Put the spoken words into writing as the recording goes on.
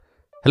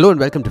Hello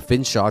and welcome to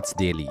FinShots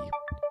Daily.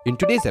 In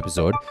today's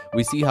episode,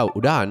 we see how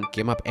Udaan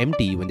came up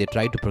empty when they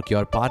tried to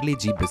procure Parle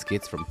G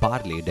biscuits from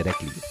Parle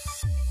directly.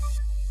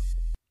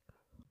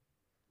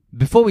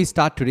 Before we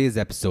start today's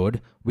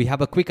episode, we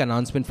have a quick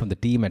announcement from the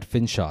team at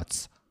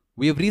FinShots.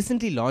 We have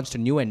recently launched a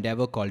new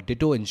endeavor called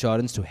Ditto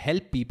Insurance to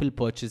help people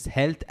purchase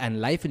health and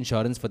life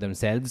insurance for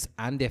themselves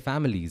and their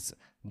families.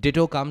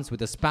 Ditto comes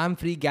with a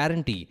spam-free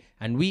guarantee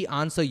and we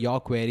answer your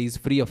queries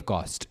free of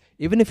cost,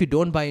 even if you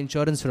don't buy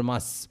insurance from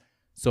us.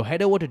 So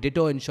head over to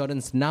Ditto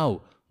Insurance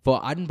now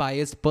for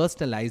unbiased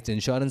personalized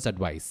insurance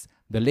advice.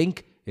 The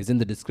link is in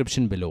the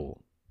description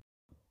below.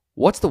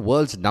 What's the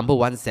world's number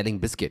one selling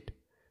biscuit?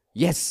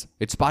 Yes,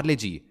 it's Parle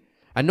G.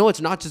 And no,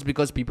 it's not just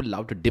because people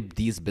love to dip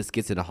these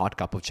biscuits in a hot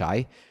cup of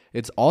chai.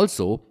 It's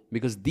also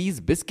because these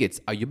biscuits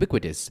are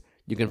ubiquitous.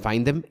 You can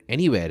find them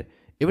anywhere,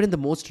 even in the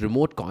most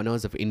remote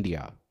corners of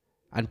India.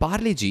 And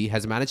Parle G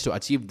has managed to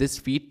achieve this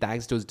feat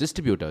thanks to its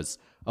distributors,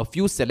 a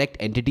few select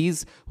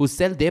entities who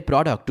sell their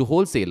product to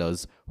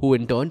wholesalers, who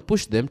in turn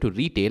push them to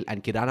retail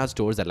and kirana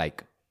stores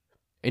alike.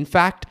 In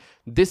fact,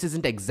 this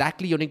isn't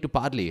exactly unique to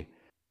Parle.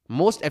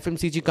 Most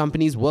FMCG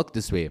companies work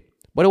this way.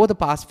 But over the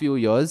past few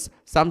years,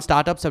 some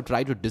startups have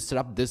tried to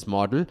disrupt this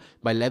model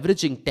by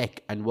leveraging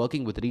tech and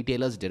working with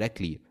retailers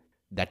directly.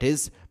 That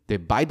is, they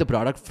buy the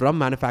product from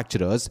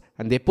manufacturers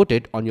and they put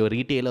it on your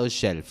retailer's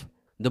shelf.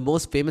 The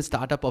most famous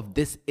startup of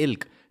this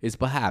ilk is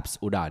perhaps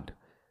Udaan.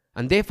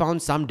 And they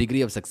found some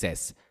degree of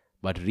success.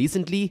 But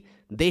recently,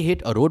 they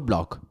hit a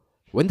roadblock.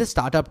 When the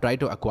startup tried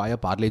to acquire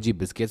Parle G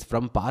biscuits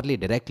from Parle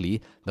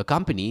directly, the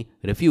company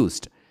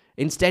refused.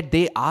 Instead,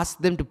 they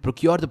asked them to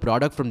procure the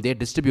product from their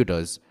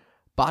distributors.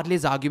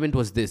 Parle's argument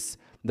was this: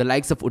 the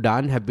likes of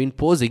Udaan have been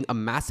posing a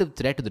massive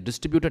threat to the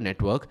distributor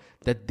network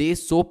that they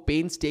so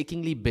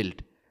painstakingly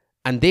built.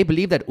 And they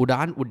believe that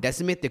Udaan would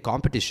decimate their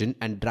competition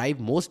and drive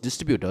most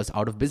distributors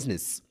out of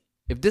business.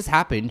 If this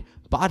happened,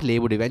 Parle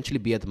would eventually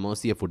be at the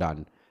mercy of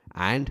Udaan.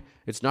 And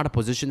it's not a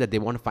position that they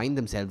want to find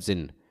themselves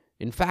in.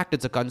 In fact,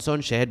 it's a concern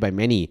shared by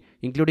many,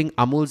 including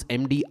Amul's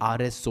MD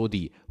R.S.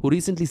 Sodhi, who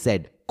recently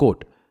said,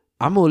 quote,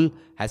 Amul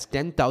has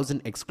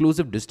 10,000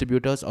 exclusive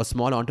distributors or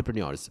small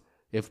entrepreneurs.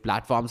 If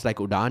platforms like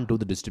Udaan do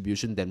the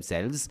distribution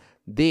themselves,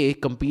 they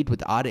compete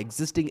with our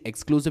existing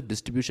exclusive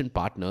distribution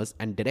partners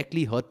and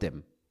directly hurt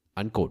them.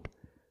 Unquote.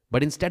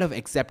 But instead of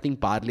accepting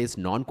Parle's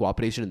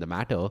non-cooperation in the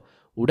matter,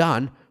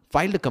 Udaan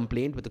filed a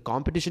complaint with the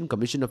Competition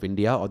Commission of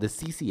India, or the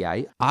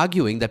CCI,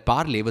 arguing that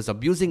Parle was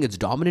abusing its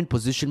dominant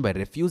position by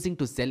refusing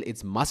to sell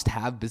its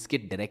must-have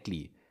biscuit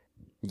directly.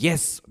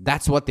 Yes,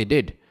 that's what they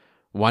did.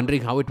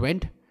 Wondering how it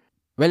went?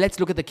 Well, let's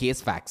look at the case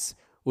facts.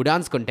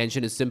 Udaan's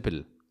contention is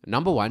simple.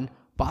 Number one,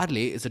 Parle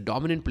is a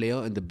dominant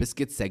player in the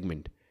biscuit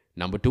segment.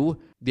 Number two,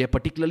 they are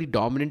particularly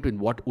dominant in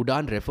what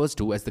Udaan refers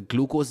to as the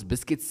glucose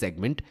biscuit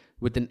segment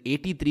with an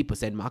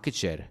 83% market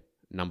share.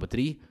 Number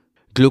three,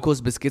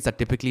 glucose biscuits are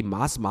typically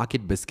mass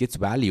market biscuits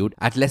valued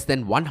at less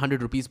than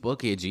 100 rupees per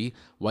kg,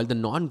 while the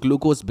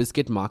non-glucose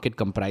biscuit market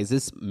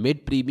comprises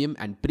mid-premium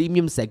and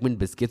premium segment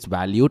biscuits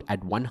valued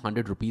at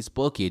 100 rupees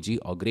per kg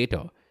or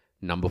greater.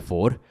 Number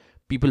four,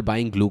 people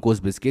buying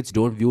glucose biscuits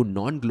don't view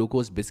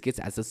non-glucose biscuits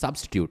as a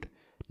substitute.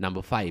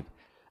 Number five,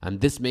 and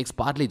this makes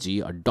Parle G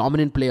a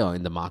dominant player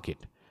in the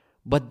market.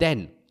 But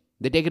then,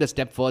 they take it a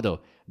step further.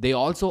 They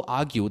also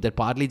argue that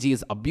Parle G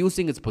is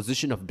abusing its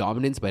position of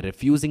dominance by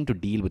refusing to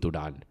deal with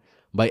Udaan.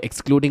 By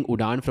excluding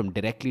Udaan from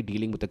directly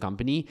dealing with the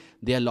company,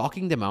 they are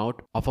locking them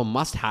out of a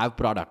must-have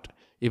product.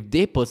 If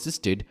they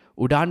persisted,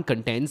 Udaan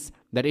contends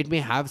that it may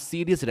have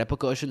serious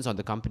repercussions on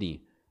the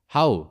company.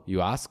 How,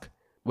 you ask?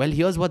 Well,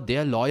 here's what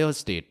their lawyers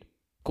state.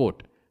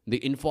 Quote,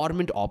 the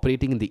informant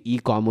operating in the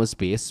e-commerce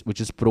space,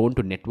 which is prone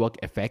to network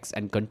effects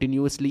and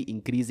continuously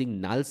increasing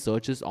null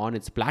searches on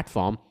its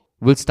platform,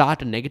 will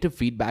start a negative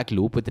feedback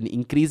loop with an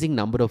increasing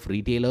number of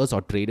retailers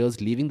or traders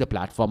leaving the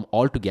platform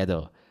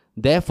altogether.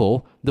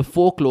 Therefore, the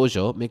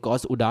foreclosure may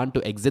cause Udaan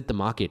to exit the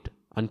market.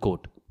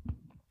 Unquote.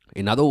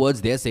 In other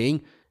words, they're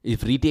saying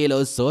if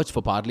retailers search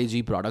for Parle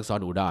G products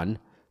on Udaan,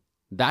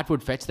 that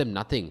would fetch them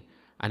nothing.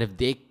 And if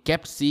they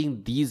kept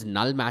seeing these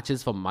null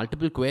matches for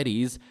multiple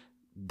queries,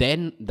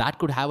 then that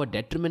could have a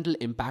detrimental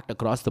impact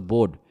across the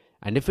board.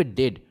 And if it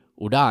did,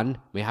 Udaan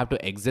may have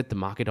to exit the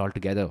market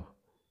altogether.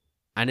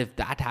 And if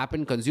that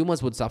happened,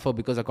 consumers would suffer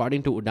because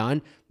according to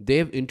Udaan,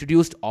 they've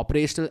introduced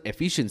operational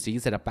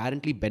efficiencies that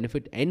apparently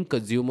benefit end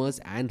consumers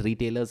and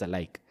retailers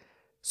alike.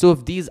 So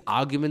if these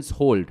arguments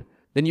hold,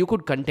 then you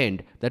could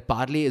contend that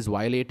Parle is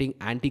violating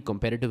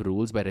anti-competitive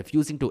rules by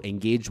refusing to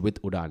engage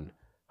with Udaan.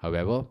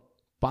 However,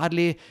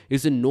 Parle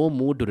is in no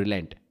mood to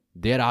relent.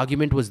 Their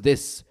argument was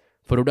this: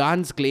 for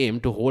Udaan's claim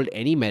to hold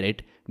any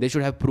merit, they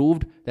should have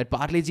proved that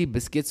Parle G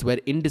biscuits were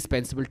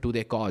indispensable to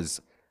their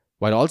cause,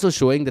 while also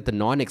showing that the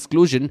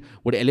non-exclusion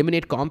would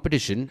eliminate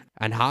competition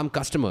and harm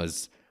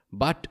customers.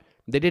 But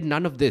they did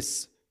none of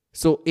this.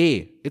 So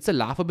A, it's a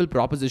laughable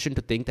proposition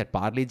to think that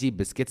Parle G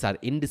biscuits are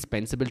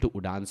indispensable to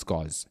Udaan's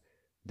cause.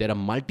 They're a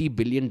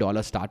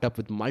multi-billion-dollar startup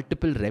with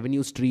multiple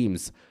revenue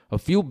streams. A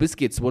few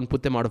biscuits won't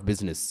put them out of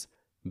business.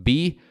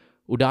 B,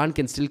 Udaan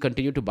can still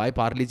continue to buy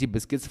Parle-G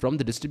biscuits from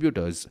the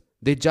distributors.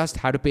 They just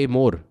had to pay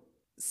more.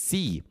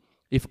 C.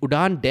 If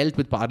Udaan dealt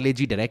with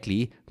Parle-G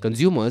directly,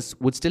 consumers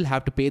would still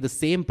have to pay the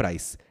same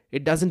price.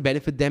 It doesn't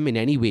benefit them in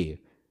any way.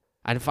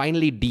 And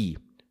finally, D.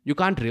 You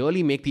can't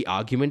really make the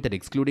argument that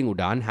excluding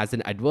Udaan has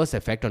an adverse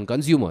effect on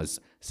consumers,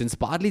 since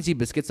Parle-G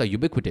biscuits are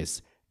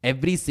ubiquitous.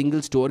 Every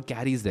single store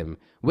carries them,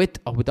 with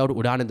or without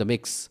Udaan in the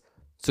mix.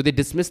 So they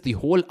dismiss the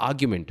whole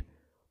argument.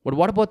 But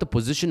what about the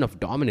position of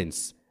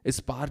dominance? Is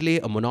Parle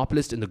a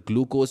monopolist in the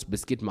glucose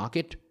biscuit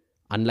market?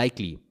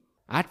 Unlikely.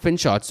 At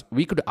FinShots,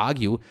 we could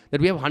argue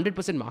that we have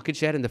 100% market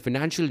share in the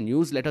financial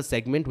newsletter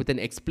segment with an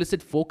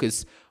explicit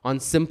focus on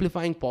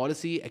simplifying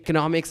policy,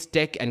 economics,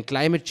 tech, and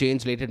climate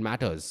change related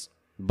matters.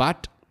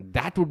 But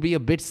that would be a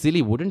bit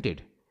silly, wouldn't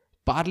it?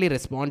 Parle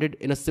responded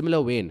in a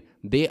similar vein.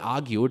 They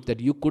argued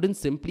that you couldn't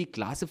simply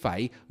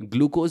classify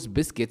glucose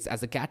biscuits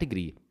as a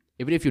category.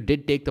 Even if you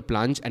did take the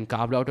plunge and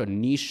carved out a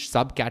niche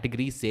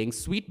subcategory saying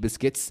sweet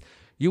biscuits,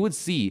 you would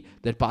see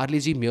that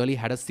Parle-G merely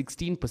had a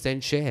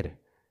 16% share.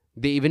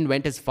 They even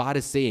went as far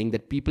as saying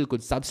that people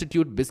could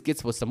substitute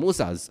biscuits for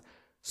samosas.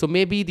 So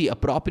maybe the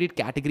appropriate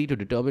category to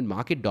determine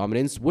market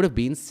dominance would have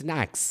been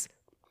snacks.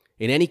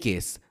 In any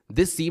case,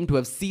 this seemed to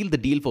have sealed the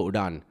deal for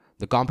Udaan.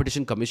 The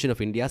Competition Commission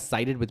of India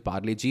sided with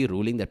Parle-G,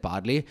 ruling that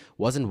Parle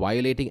wasn't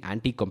violating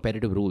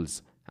anti-competitive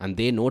rules. And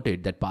they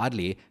noted that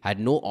Parle had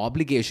no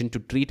obligation to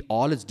treat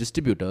all its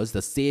distributors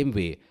the same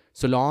way,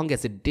 so long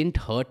as it didn't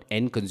hurt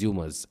end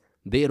consumers.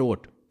 They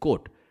wrote,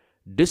 quote,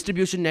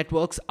 "Distribution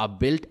networks are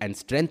built and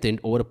strengthened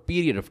over a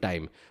period of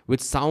time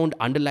with sound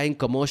underlying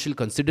commercial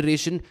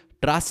consideration,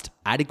 trust,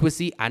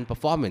 adequacy, and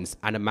performance,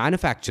 and a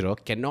manufacturer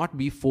cannot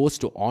be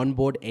forced to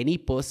onboard any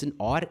person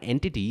or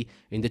entity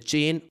in the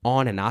chain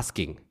on an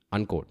asking,"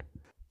 unquote.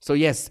 So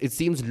yes, it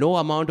seems no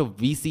amount of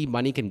VC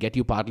money can get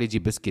you Parle-G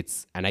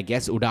biscuits, and I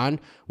guess Udaan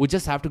would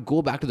just have to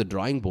go back to the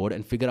drawing board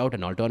and figure out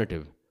an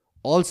alternative.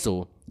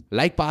 Also,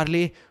 like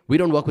Parle, we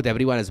don't work with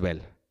everyone as well.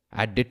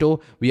 At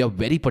Ditto, we are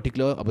very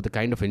particular about the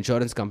kind of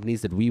insurance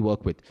companies that we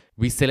work with.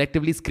 We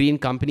selectively screen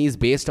companies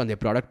based on their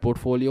product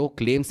portfolio,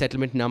 claim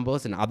settlement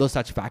numbers, and other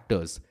such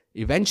factors.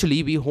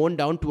 Eventually, we hone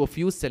down to a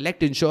few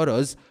select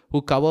insurers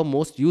who cover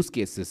most use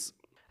cases.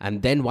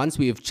 And then once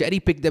we have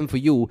cherry-picked them for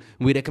you,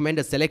 we recommend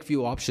a select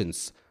few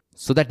options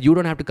so that you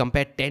don't have to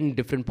compare 10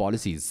 different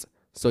policies.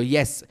 So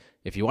yes,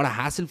 if you want a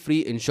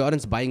hassle-free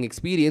insurance buying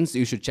experience,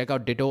 you should check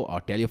out Ditto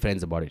or tell your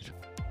friends about it.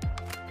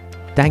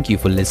 Thank you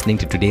for listening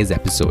to today's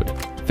episode.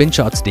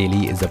 FinShots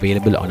Daily is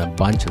available on a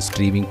bunch of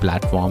streaming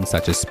platforms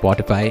such as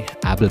Spotify,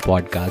 Apple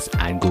Podcasts,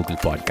 and Google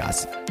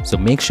Podcasts. So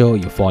make sure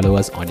you follow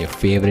us on your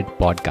favorite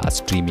podcast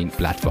streaming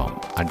platform.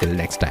 Until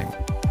next time.